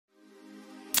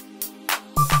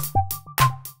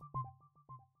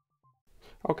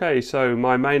Okay, so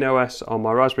my main OS on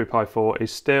my Raspberry Pi 4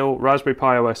 is still Raspberry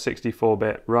Pi OS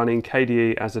 64-bit running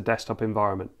KDE as a desktop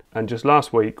environment. And just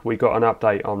last week we got an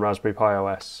update on Raspberry Pi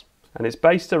OS. And it's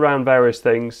based around various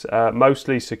things,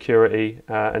 mostly security.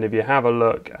 And if you have a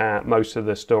look at most of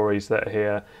the stories that are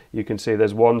here, you can see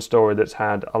there's one story that's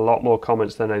had a lot more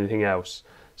comments than anything else.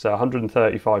 So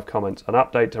 135 comments, an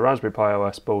update to Raspberry Pi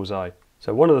OS Bullseye.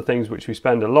 So one of the things which we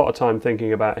spend a lot of time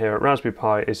thinking about here at Raspberry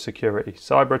Pi is security.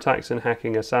 Cyber attacks and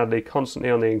hacking are sadly constantly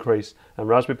on the increase, and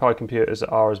Raspberry Pi computers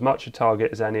are as much a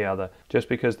target as any other, just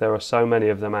because there are so many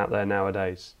of them out there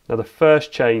nowadays. Now the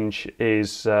first change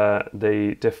is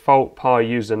the default Pi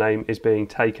username is being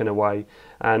taken away,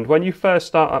 and when you first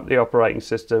start up the operating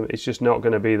system it's just not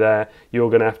going to be there. You're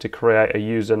going to have to create a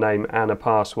username and a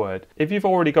password. If you've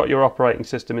already got your operating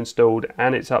system installed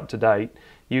and it's up to date,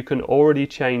 you can already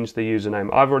change the username.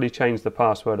 I've already changed the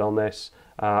password on this.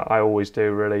 I always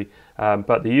do really.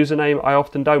 But the username I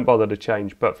often don't bother to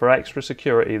change, but for extra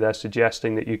security they're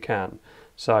suggesting that you can.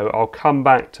 So I'll come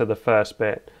back to the first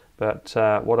bit, but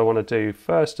what I want to do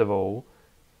first of all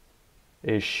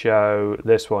is show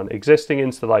this one, existing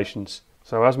installations.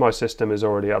 So as my system is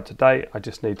already up to date, I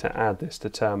just need to add this to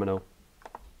terminal.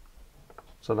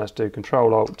 So let's do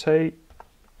Ctrl-Alt-T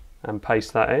and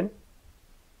paste that in.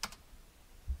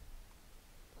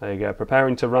 There you go,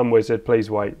 preparing to run wizard, please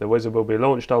wait. The wizard will be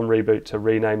launched on reboot to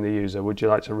rename the user. Would you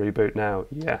like to reboot now?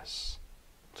 Yes.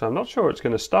 So I'm not sure it's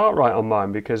going to start right on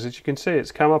mine because as you can see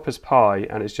it's come up as Pi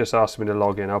and it's just asking me to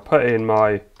log in. I'll put in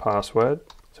my password.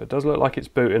 So it does look like it's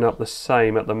booting up the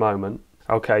same at the moment.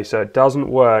 Okay, so it doesn't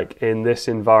work in this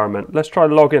environment. Let's try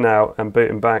logging out and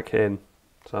booting back in.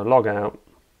 So log out.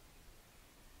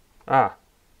 Ah,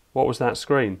 what was that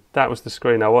screen? That was the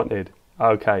screen I wanted.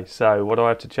 Okay, so what do I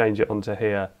have to change it onto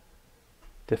here?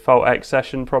 Default X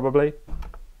session probably.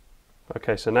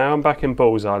 Okay, so now I'm back in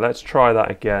Bullseye. Let's try that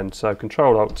again. So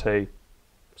Ctrl-Alt-T,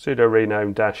 sudo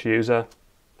rename -user,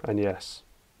 and yes.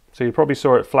 So you probably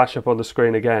saw it flash up on the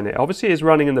screen again. It obviously is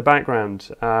running in the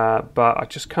background, but I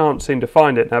just can't seem to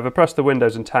find it. Now if I press the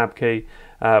Windows and Tab key,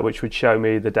 which would show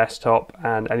me the desktop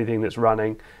and anything that's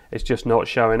running, it's just not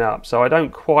showing up. So I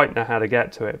don't quite know how to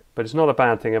get to it, but it's not a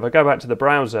bad thing. If I go back to the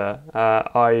browser,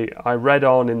 I read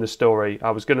on in the story.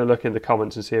 I was going to look in the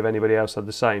comments and see if anybody else had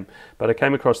the same, but I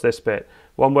came across this bit.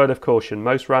 One word of caution,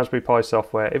 most Raspberry Pi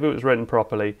software, if it was written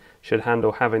properly, should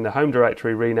handle having the home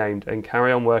directory renamed and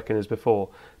carry on working as before.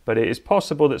 But it is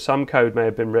possible that some code may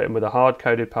have been written with a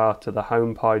hard-coded path to the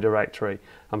home Pi directory.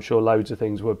 I'm sure loads of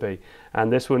things would be.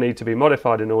 And this will need to be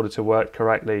modified in order to work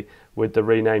correctly with the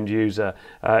renamed user.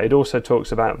 It also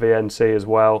talks about VNC as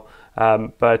well.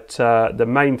 But the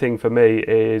main thing for me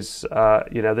is,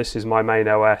 this is my main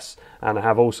OS and I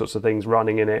have all sorts of things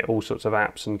running in it, all sorts of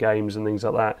apps and games and things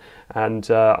like that.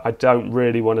 And I don't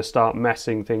really want to start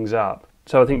messing things up.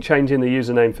 So I think changing the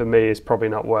username for me is probably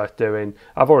not worth doing.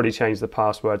 I've already changed the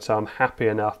password, so I'm happy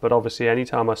enough. But obviously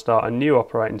anytime I start a new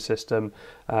operating system,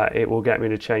 it will get me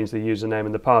to change the username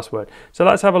and the password. So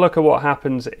let's have a look at what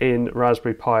happens in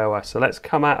Raspberry Pi OS. So let's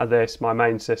come out of this, my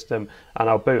main system, and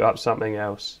I'll boot up something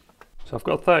else. So I've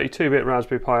got 32-bit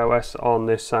Raspberry Pi OS on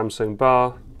this Samsung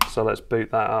bar. So let's boot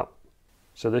that up.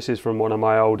 So this is from one of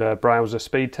my older browser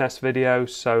speed test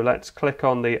videos. So let's click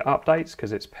on the updates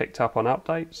because it's picked up on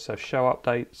updates. So show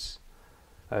updates.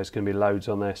 There's going to be loads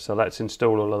on this. So let's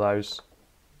install all of those.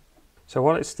 So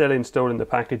while it's still installing the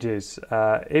packages,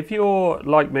 if you're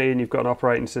like me and you've got an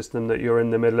operating system that you're in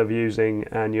the middle of using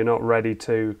and you're not ready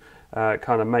to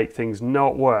kind of make things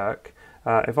not work,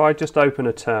 if I just open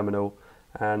a terminal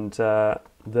and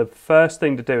the first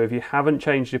thing to do if you haven't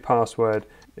changed your password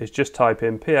is just type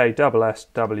in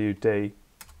PASSWD,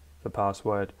 the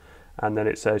password, and then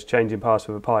it says changing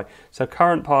password for Pi. So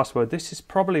current password, this is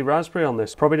probably Raspberry on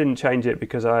this. Probably didn't change it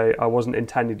because I wasn't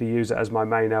intending to use it as my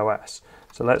main OS.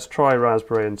 So let's try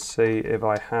Raspberry and see if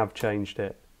I have changed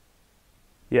it.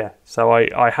 Yeah, so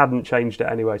I hadn't changed it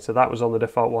anyway, so that was on the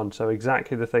default one. So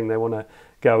exactly the thing they want to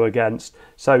go against.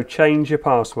 So change your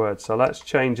password. So let's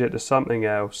change it to something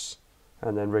else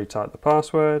and then retype the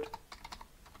password.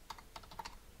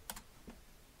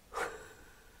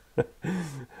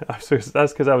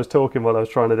 That's because I was talking while I was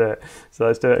trying to do it. So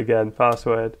let's do it again.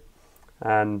 Password,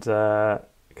 and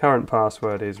current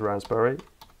password is Raspberry,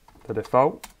 the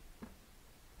default,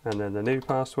 and then the new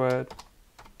password.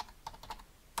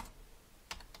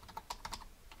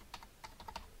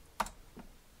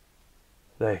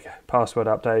 There you go, password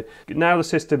update. Now the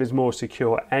system is more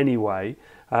secure anyway,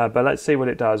 but let's see what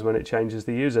it does when it changes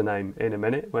the username in a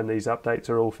minute when these updates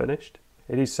are all finished.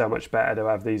 It is so much better to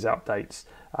have these updates.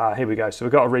 Here we go. So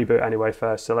we've got to reboot anyway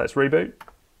first. So let's reboot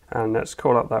and let's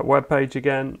call up that web page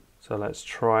again. So let's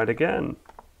try it again.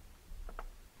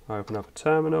 Open up a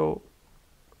terminal.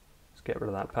 Let's get rid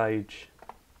of that page.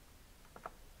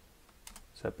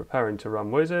 So preparing to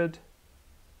run wizard.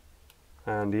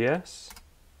 And yes.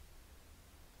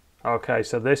 Okay,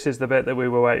 so this is the bit that we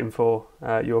were waiting for.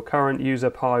 Your current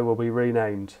user Pi will be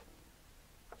renamed.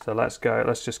 So let's go,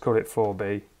 let's just call it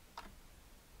 4B.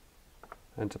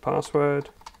 Enter password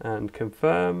and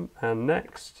confirm and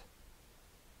next.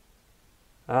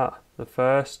 Ah, the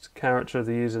first character of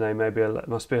the username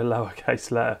must be a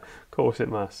lowercase letter. Of course it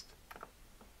must.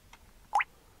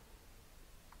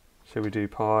 Should we do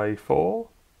Pi 4?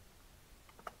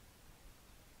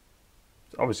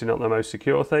 It's obviously not the most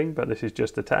secure thing, but this is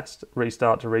just a test.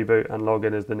 Restart to reboot and log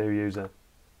in as the new user.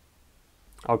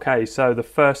 Okay, so the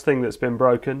first thing that's been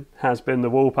broken has been the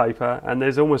wallpaper, and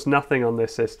there's almost nothing on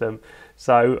this system.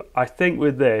 So I think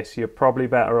with this, you're probably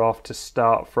better off to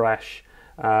start fresh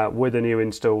with a new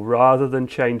install rather than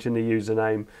changing the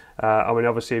username. I mean,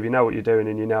 obviously, if you know what you're doing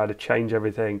and you know how to change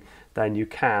everything, then you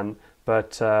can.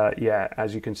 But yeah,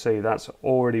 as you can see, that's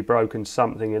already broken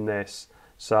something in this.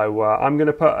 So I'm going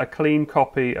to put a clean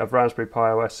copy of Raspberry Pi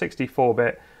OS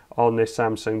 64-bit on this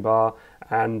Samsung bar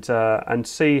and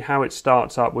see how it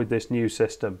starts up with this new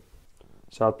system.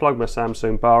 So I've plugged my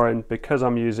Samsung bar in. Because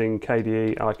I'm using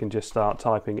KDE, I can just start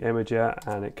typing Imager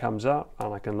and it comes up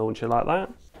and I can launch it like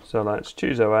that. So let's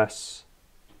choose OS,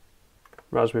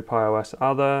 Raspberry Pi OS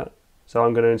Other. So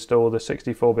I'm going to install the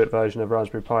 64-bit version of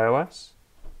Raspberry Pi OS,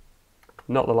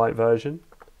 not the light version,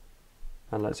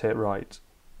 and let's hit write.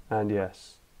 And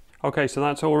yes. Okay, so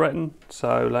that's all written.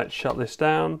 So let's shut this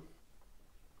down.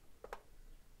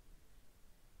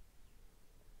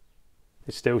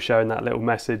 It's still showing that little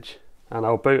message. And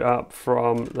I'll boot up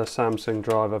from the Samsung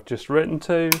drive I've just written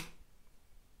to.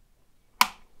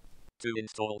 To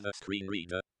install the screen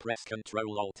reader, press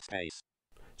Ctrl-Alt-Space.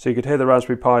 So you could hear the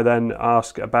Raspberry Pi then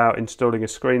ask about installing a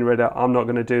screen reader. I'm not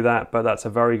going to do that, but that's a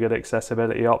very good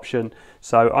accessibility option.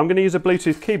 So I'm going to use a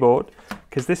Bluetooth keyboard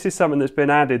because this is something that's been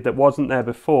added that wasn't there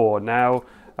before. Now,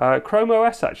 Chrome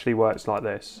OS actually works like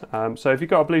this. So if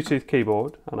you've got a Bluetooth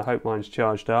keyboard, and I hope mine's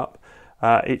charged up,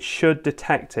 it should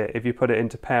detect it if you put it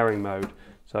into pairing mode.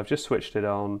 So I've just switched it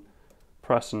on.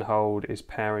 Press and hold is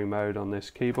pairing mode on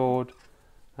this keyboard,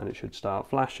 and it should start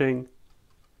flashing.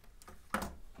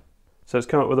 So it's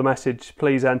come up with a message,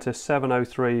 please enter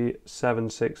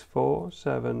 703764,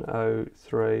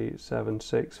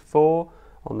 703764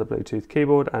 on the Bluetooth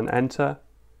keyboard and enter.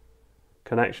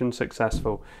 Connection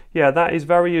successful. Yeah, that is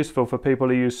very useful for people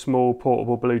who use small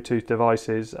portable Bluetooth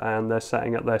devices and they're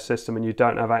setting up their system and you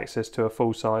don't have access to a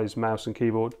full-size mouse and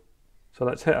keyboard. So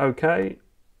let's hit OK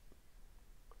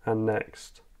and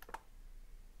next.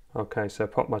 Okay, so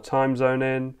pop my time zone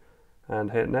in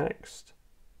and hit next.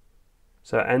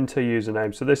 So enter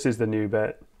username. So this is the new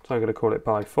bit. So I'm going to call it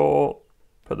Pi 4.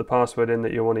 Put the password in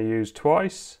that you want to use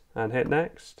twice and hit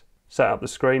next. Set up the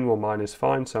screen. Well, mine is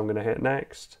fine, so I'm going to hit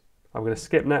next. I'm going to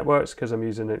skip networks because I'm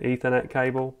using an Ethernet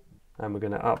cable, and we're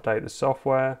going to update the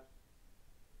software.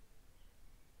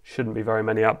 Shouldn't be very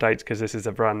many updates because this is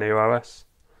a brand new OS.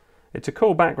 It's a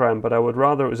cool background, but I would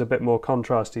rather it was a bit more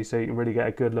contrasty so you can really get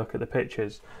a good look at the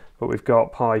pictures. But we've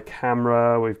got Pi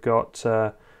camera, we've got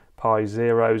Pi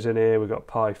zeros in here, we've got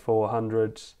Pi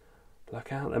 400s.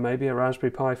 Look out, there may be a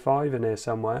Raspberry Pi 5 in here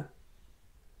somewhere.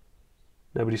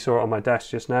 Nobody saw it on my desk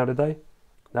just now, did they?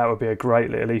 That would be a great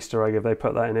little Easter egg if they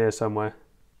put that in here somewhere.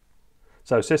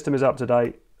 So system is up to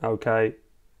date, okay,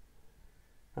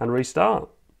 and restart.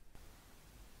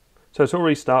 So it's all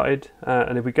restarted,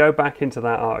 and if we go back into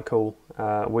that article,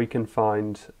 we can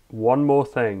find one more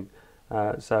thing.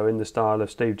 So in the style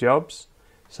of Steve Jobs,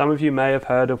 some of you may have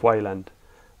heard of Wayland,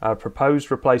 a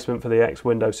proposed replacement for the X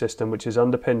Window system which has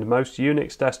underpinned most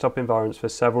Unix desktop environments for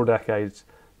several decades.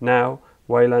 Now,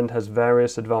 Wayland has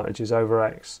various advantages over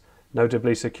X,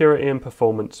 notably security and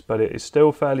performance, but it is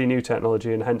still fairly new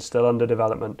technology and hence still under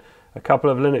development. A couple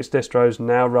of Linux distros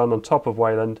now run on top of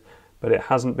Wayland, but it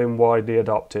hasn't been widely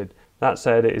adopted. That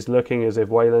said, it is looking as if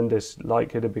Wayland is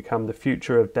likely to become the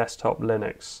future of desktop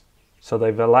Linux. So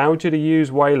they've allowed you to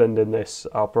use Wayland in this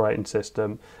operating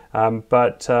system,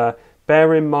 but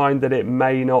bear in mind that it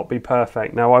may not be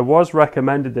perfect. Now, I was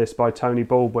recommended this by Tony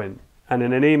Baldwin, and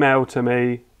in an email to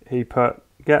me, he put,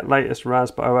 get latest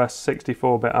OS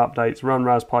 64-bit updates, run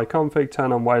raspi-config,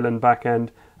 turn on Wayland backend,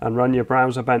 and run your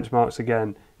browser benchmarks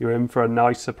again. You're in for a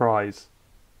nice surprise.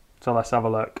 So let's have a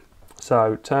look.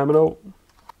 So terminal,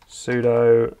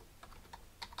 sudo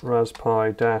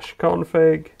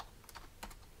raspi-config.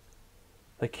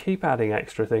 They keep adding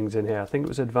extra things in here. I think it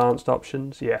was advanced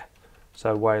options. Yeah.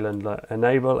 So Wayland,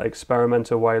 enable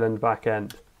experimental Wayland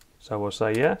backend. So we'll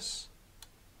say yes.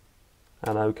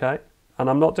 and OK. And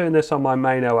I'm not doing this on my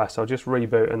main OS, I'll just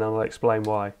reboot and then I'll explain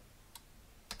why.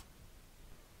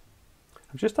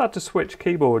 I've just had to switch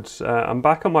keyboards. I'm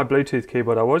back on my Bluetooth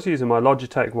keyboard. I was using my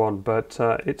Logitech one, but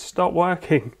it stopped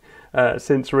working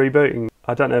since rebooting.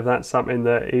 I don't know if that's something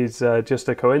that is just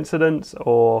a coincidence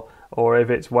or if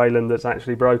it's Wayland that's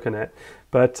actually broken it.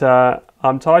 But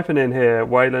I'm typing in here,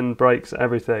 Wayland breaks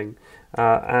everything.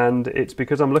 And it's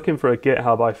because I'm looking for a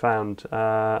GitHub I found.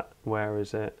 Where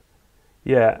is it?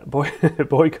 Yeah,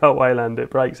 boycott Wayland, it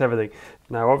breaks everything.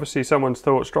 Now obviously someone's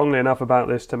thought strongly enough about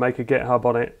this to make a GitHub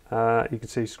on it. You can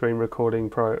see screen recording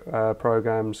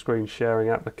programs, screen sharing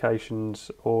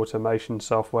applications, automation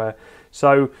software.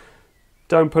 So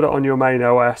don't put it on your main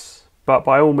OS, but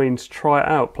by all means try it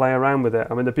out, play around with it.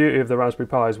 I mean, the beauty of the Raspberry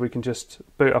Pi is we can just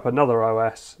boot up another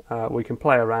OS, we can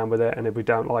play around with it, and if we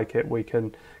don't like it we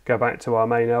can go back to our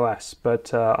main OS.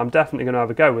 But I'm definitely going to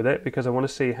have a go with it because I want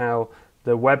to see how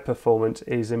the web performance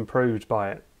is improved by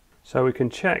it. So we can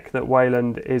check that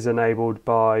Wayland is enabled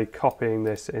by copying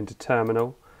this into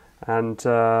terminal, and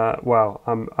well,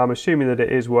 I'm assuming that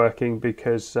it is working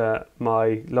because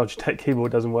my Logitech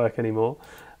keyboard doesn't work anymore.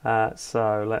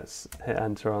 So let's hit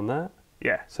enter on that.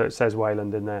 Yeah, so it says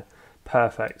Wayland in there.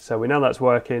 Perfect, so we know that's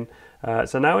working.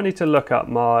 So now I need to look up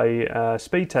my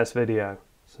speed test video.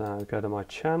 So go to my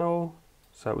channel.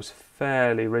 So it was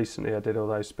fairly recently I did all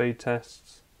those speed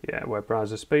tests. Yeah, web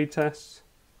browser speed tests,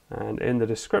 and in the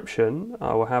description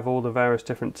I will have all the various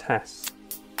different tests.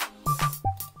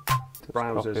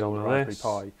 Browsers on the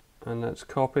Raspberry Pi, and let's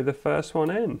copy the first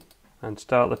one in and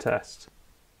start the test.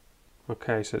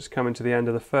 Okay, so it's coming to the end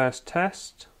of the first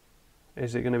test.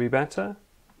 Is it going to be better?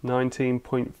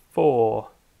 19.4.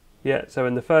 Yeah, so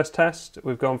in the first test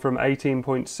we've gone from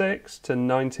 18.6 to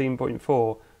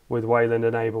 19.4 with Wayland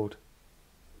enabled.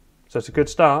 So it's a good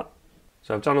start.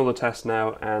 So I've done all the tests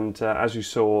now, and as you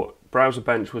saw, Browser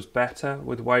Bench was better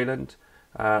with Wayland.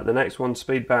 The next one,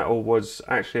 Speed Battle, was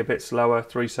actually a bit slower,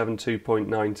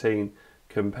 372.19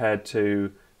 compared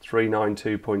to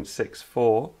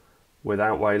 392.64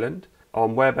 without Wayland.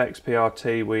 On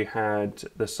WebXPRT we had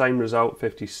the same result,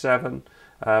 57,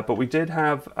 but we did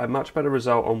have a much better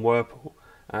result on Whirlpool,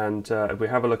 and if we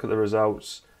have a look at the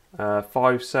results,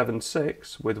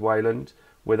 576 with Wayland.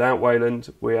 Without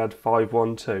Wayland we had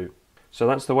 512. So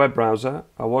that's the web browser.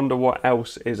 I wonder what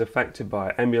else is affected by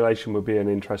it. Emulation would be an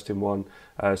interesting one.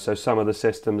 So some of the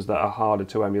systems that are harder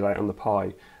to emulate on the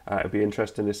Pi, it'd be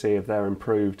interesting to see if they're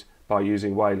improved by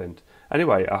using Wayland.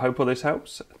 Anyway, I hope all this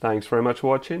helps. Thanks very much for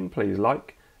watching. Please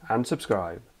like and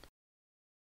subscribe.